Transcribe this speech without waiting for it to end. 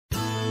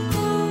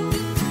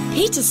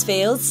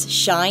Petersfield's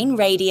Shine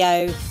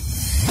Radio.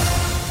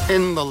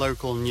 In the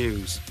local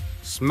news,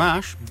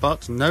 smash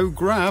but no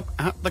grab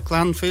at the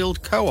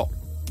Clanfield Co-op.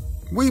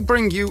 We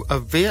bring you a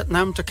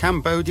Vietnam to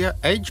Cambodia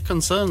age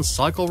concern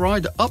cycle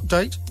ride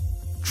update.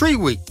 Tree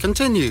Week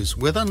continues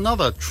with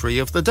another Tree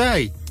of the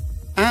Day.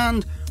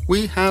 And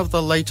we have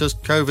the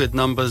latest COVID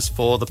numbers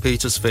for the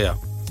Petersphere.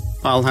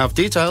 I'll have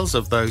details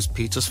of those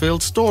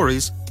Petersfield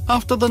stories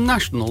after the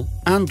national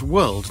and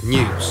world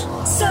news.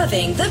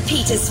 Serving the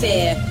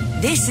Petersphere.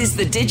 This is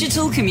the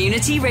digital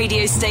community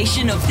radio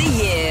station of the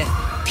year.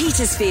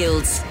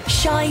 Petersfield's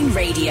Shine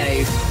Radio.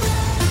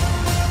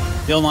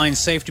 The online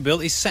safety bill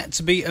is set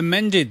to be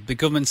amended. The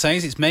government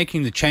says it's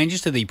making the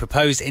changes to the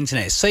proposed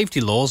internet safety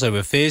laws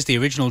over fears the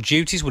original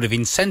duties would have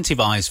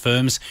incentivised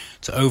firms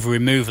to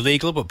over-remove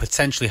illegal but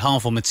potentially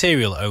harmful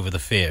material over the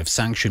fear of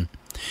sanction.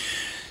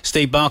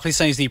 Steve Barclay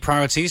says the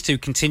priority is to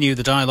continue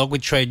the dialogue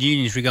with trade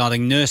unions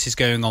regarding nurses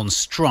going on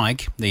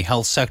strike. The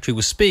Health Secretary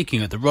was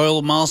speaking at the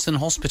Royal Marsden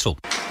Hospital.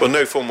 Well,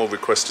 no formal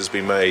request has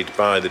been made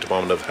by the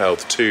Department of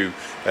Health to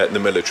the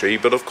military,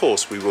 but of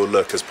course we will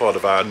look as part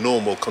of our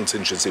normal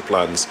contingency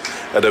plans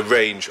at a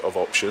range of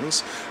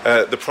options.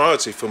 The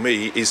priority for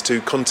me is to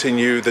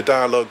continue the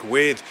dialogue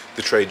with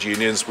the trade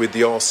unions, with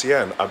the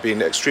RCN. I've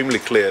been extremely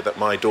clear that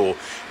my door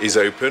is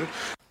open.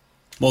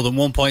 More than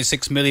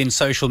 1.6 million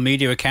social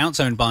media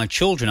accounts owned by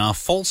children are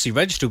falsely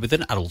registered with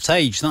an adult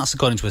age. That's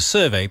according to a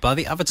survey by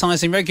the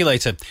advertising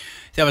regulator.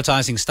 The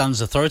Advertising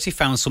Standards Authority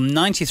found some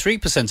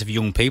 93% of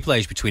young people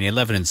aged between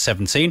 11 and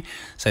 17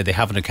 say they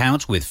have an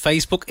account with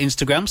Facebook,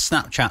 Instagram,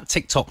 Snapchat,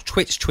 TikTok,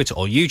 Twitch, Twitter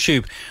or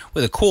YouTube,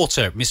 with a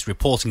quarter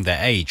misreporting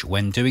their age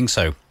when doing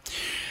so.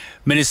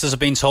 Ministers have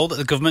been told that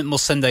the government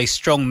must send a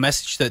strong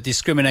message that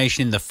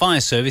discrimination in the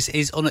fire service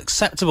is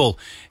unacceptable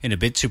in a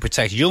bid to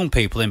protect young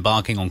people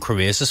embarking on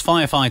careers as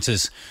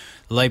firefighters.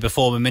 Labour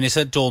former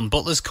Minister Dawn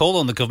Butler's call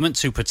on the government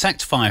to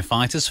protect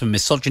firefighters from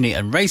misogyny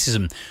and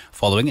racism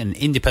following an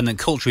independent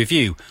culture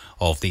review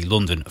of the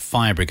London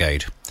Fire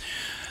Brigade.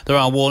 There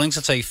are warnings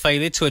that a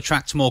failure to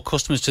attract more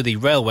customers to the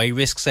railway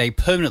risks a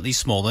permanently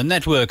smaller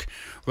network.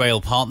 Rail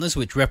Partners,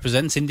 which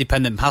represents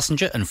independent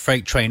passenger and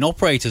freight train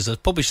operators, has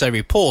published a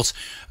report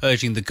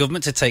urging the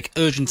government to take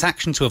urgent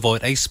action to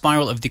avoid a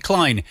spiral of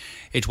decline.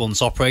 It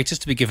wants operators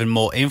to be given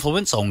more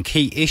influence on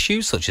key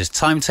issues such as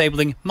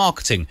timetabling,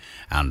 marketing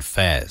and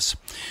fares.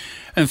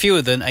 And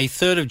fewer than a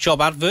third of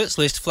job adverts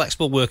list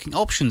flexible working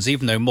options,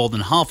 even though more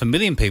than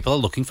 500,000 people are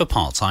looking for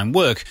part-time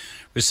work.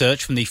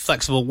 Research from the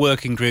Flexible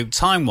Working Group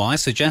Timewise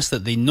suggests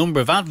that the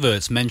number of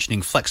adverts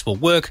mentioning flexible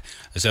work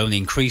has only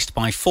increased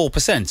by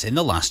 4% in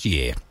the last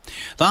year.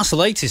 That's the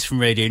latest from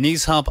Radio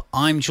News Hub.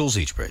 I'm Jules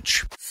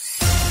Eachbridge.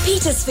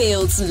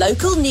 Petersfield's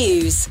local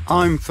news.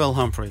 I'm Phil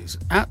Humphreys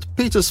at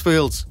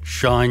Petersfield's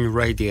Shine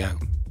Radio.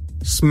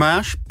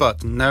 Smash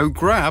but no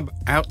grab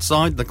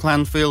outside the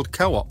Clanfield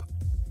Co-op.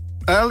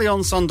 Early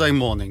on Sunday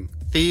morning,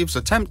 thieves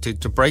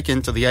attempted to break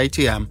into the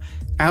ATM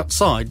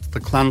outside the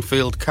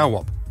Clanfield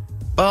Co-op,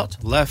 but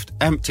left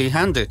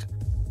empty-handed.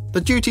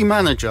 The duty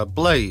manager,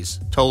 Blaze,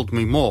 told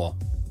me more.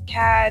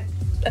 Had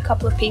a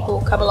couple of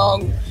people come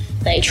along.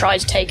 They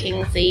tried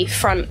taking the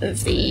front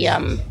of the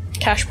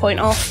cash point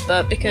off,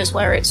 but because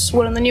where it's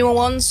one of the newer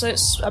ones, so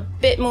it's a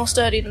bit more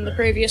sturdy than the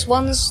previous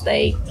ones,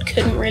 they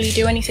couldn't really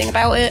do anything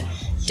about it.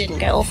 Didn't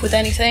get off with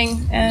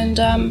anything, and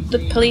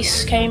the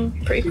police came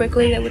pretty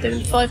quickly,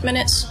 within 5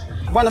 minutes.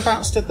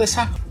 Whenabouts did this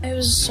happen? It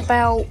was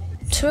about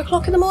 2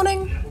 o'clock in the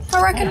morning,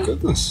 I reckon. Oh,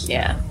 goodness.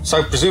 Yeah.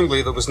 So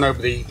presumably there was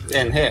nobody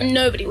in here?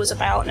 Nobody was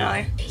about,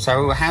 no.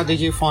 So how did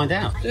you find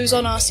out? It was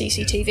on our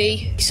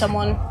CCTV.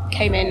 Someone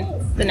came in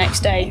the next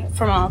day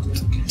from our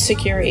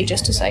security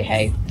just to say,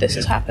 hey, this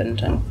has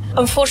happened. And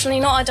unfortunately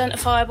not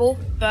identifiable,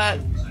 but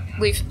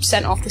we've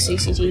sent off the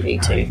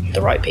CCTV to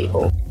the right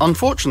people.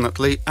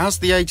 Unfortunately, as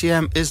the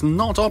ATM is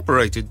not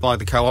operated by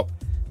the Co-op,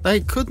 they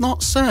could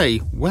not say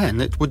when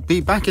it would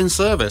be back in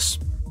service.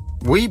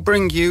 We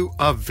bring you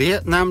a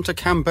Vietnam to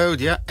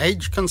Cambodia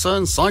age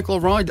concern cycle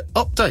ride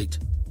update.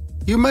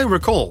 You may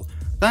recall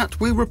that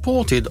we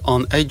reported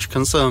on age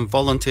concern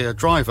volunteer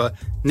driver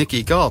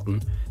Nikki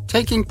Garden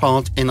taking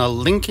part in a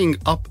Linking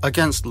Up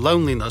Against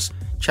Loneliness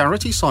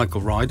charity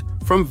cycle ride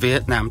from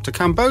Vietnam to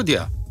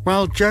Cambodia,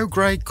 while Joe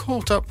Gray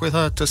caught up with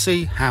her to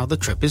see how the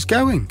trip is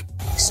going.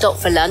 Stopped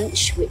for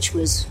lunch, which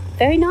was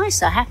very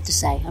nice, I have to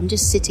say. I'm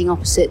just sitting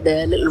opposite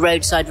the little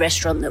roadside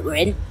restaurant that we're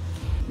in.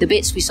 The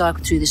bits we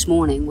cycled through this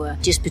morning were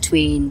just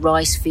between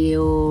rice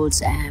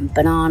fields and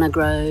banana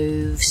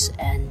groves,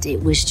 and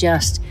it was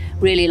just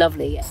really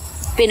lovely.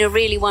 Been a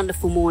really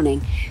wonderful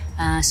morning.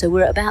 So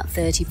we're at about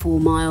 34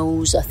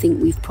 miles. I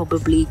think we've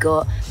probably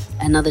got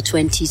another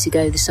 20 to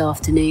go this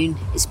afternoon.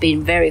 It's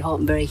been very hot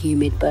and very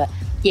humid, but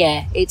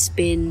yeah, it's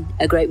been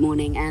a great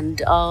morning,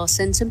 and I'll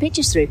send some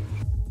pictures through.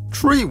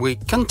 Tree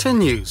Week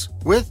continues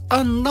with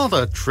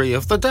another Tree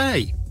of the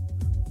Day.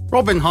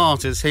 Robin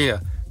Hart is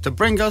here to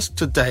bring us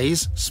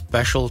today's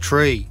special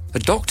tree.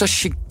 Dr.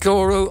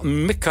 Shigeru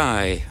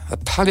Mikai, a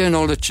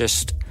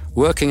paleontologist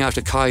working out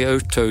of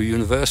Kyoto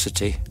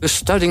University, was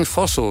studying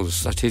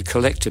fossils that he'd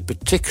collected,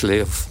 particularly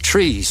of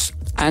trees.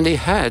 and he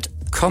had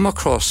come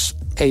across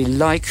a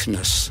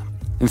likeness.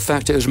 In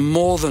fact, it was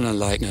more than a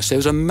likeness. It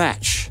was a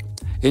match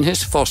in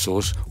his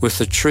fossils with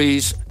the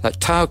trees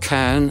that Tao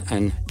Kan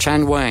and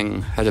Chan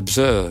Wang had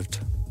observed.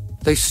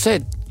 They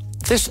said,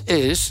 this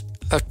is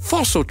a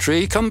fossil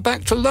tree come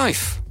back to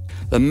life.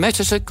 The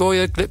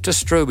Metasequoia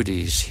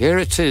glyptostrobides. Here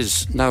it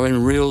is, now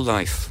in real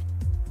life.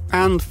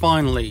 And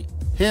finally,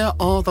 here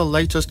are the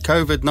latest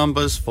COVID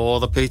numbers for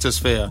the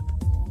Petersphere.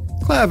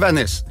 Claire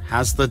Venice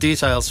has the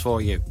details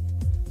for you.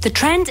 The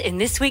trend in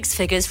this week's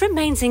figures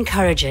remains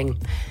encouraging.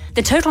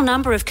 The total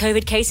number of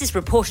COVID cases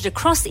reported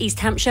across East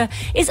Hampshire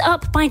is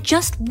up by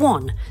just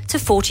 1 to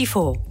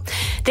 44.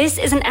 This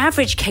is an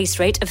average case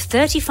rate of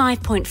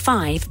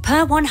 35.5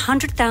 per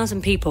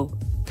 100,000 people.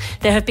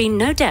 There have been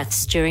no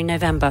deaths during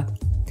November.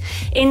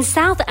 In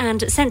South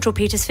and Central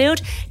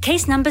Petersfield,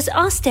 case numbers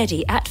are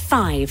steady at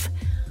 5.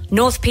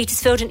 North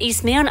Petersfield and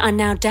East Meon are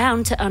now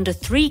down to under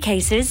 3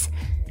 cases.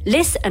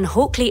 Liss and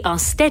Hawkley are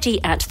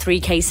steady at 3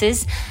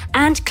 cases,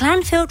 and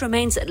Clanfield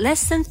remains at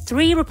less than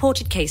 3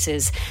 reported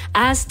cases,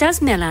 as does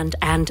Milland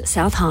and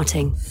South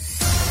Harting.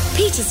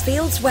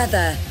 Petersfield's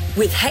weather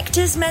with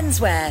Hector's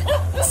Menswear.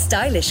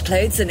 Stylish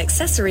clothes and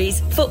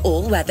accessories for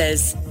all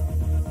weathers.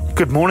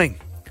 Good morning.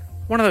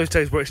 One of those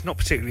days where it's not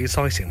particularly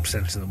exciting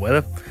presenting the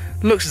weather.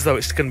 Looks as though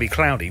it's going to be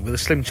cloudy with a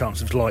slim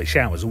chance of light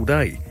showers all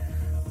day.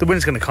 The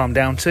wind's going to calm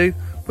down too,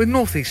 with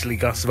northeasterly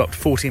gusts of up to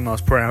 14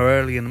 miles per hour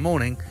early in the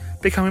morning,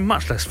 becoming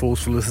much less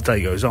forceful as the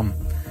day goes on.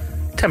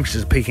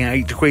 Temperatures are peaking at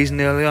 8 degrees in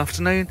the early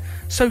afternoon,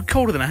 so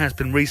colder than it has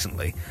been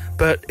recently,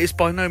 but it's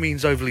by no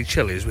means overly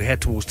chilly as we head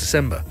towards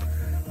December.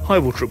 High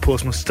water at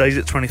Portsmouth stays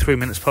at 23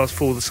 minutes past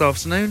 4 this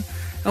afternoon,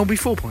 and will be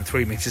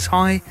 4.3 metres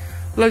high,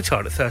 low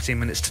tide at 13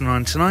 minutes to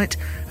 9 tonight,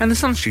 and the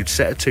sun's due to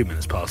set at 2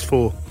 minutes past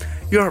 4.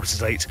 You're up to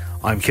date,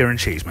 I'm Kieran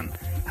Cheeseman.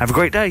 Have a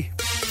great day.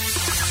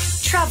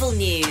 Travel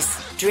news.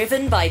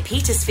 Driven by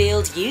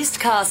Petersfield Used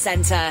Car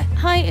Centre.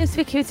 Hi, it's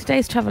Vicky with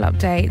today's travel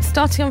update.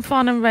 Starting on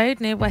Farnham Road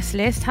near West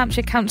List,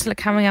 Hampshire Council are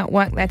carrying out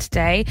work there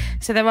today,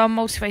 so there are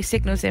multi-way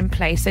signals in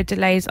place, so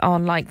delays are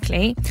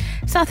likely.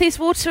 South East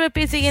Water are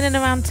busy in and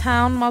around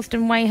town.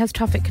 Marsden Way has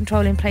traffic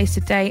control in place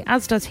today,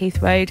 as does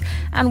Heath Road,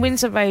 and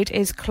Windsor Road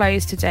is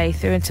closed today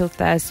through until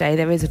Thursday.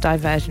 There is a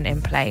diversion in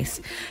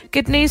place.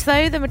 Good news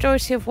though, the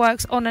majority of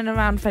works on and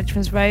around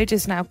Frenchman's Road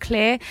is now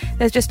clear.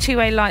 There's just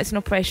 2-way lights in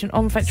operation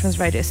on Frenchman's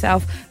Road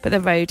itself, but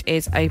the road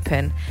is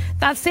open.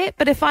 That's it,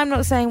 but if I'm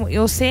not saying what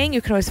you're seeing,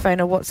 you can always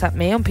phone or WhatsApp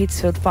me on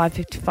Petersfield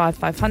 555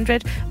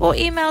 500 or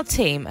email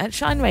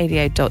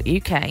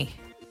team@shineradio.uk.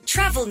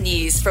 Travel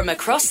news from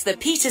across the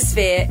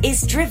Petersphere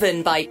is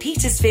driven by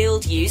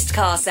Petersfield Used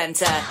Car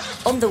Centre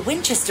on the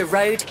Winchester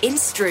Road in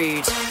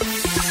Strood.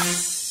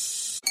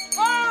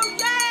 Oh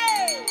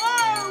yay!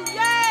 Oh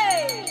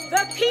yay!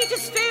 The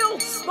Petersfield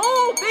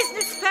Small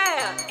Business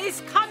Fair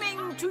is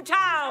coming to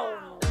town.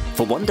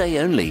 For one day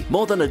only,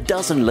 more than a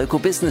dozen local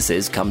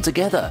businesses come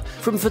together.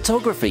 From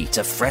photography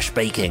to fresh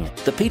baking,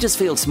 the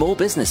Petersfield Small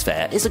Business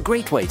Fair is a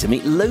great way to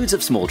meet loads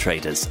of small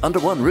traders under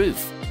one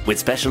roof. With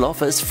special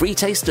offers, free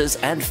tasters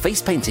and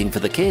face painting for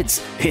the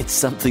kids, it's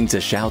something to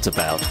shout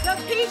about. The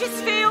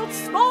Petersfield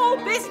Small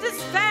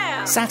Business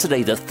Fair.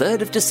 Saturday the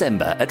 3rd of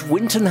December at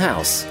Winton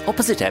House,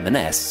 opposite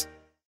M&S.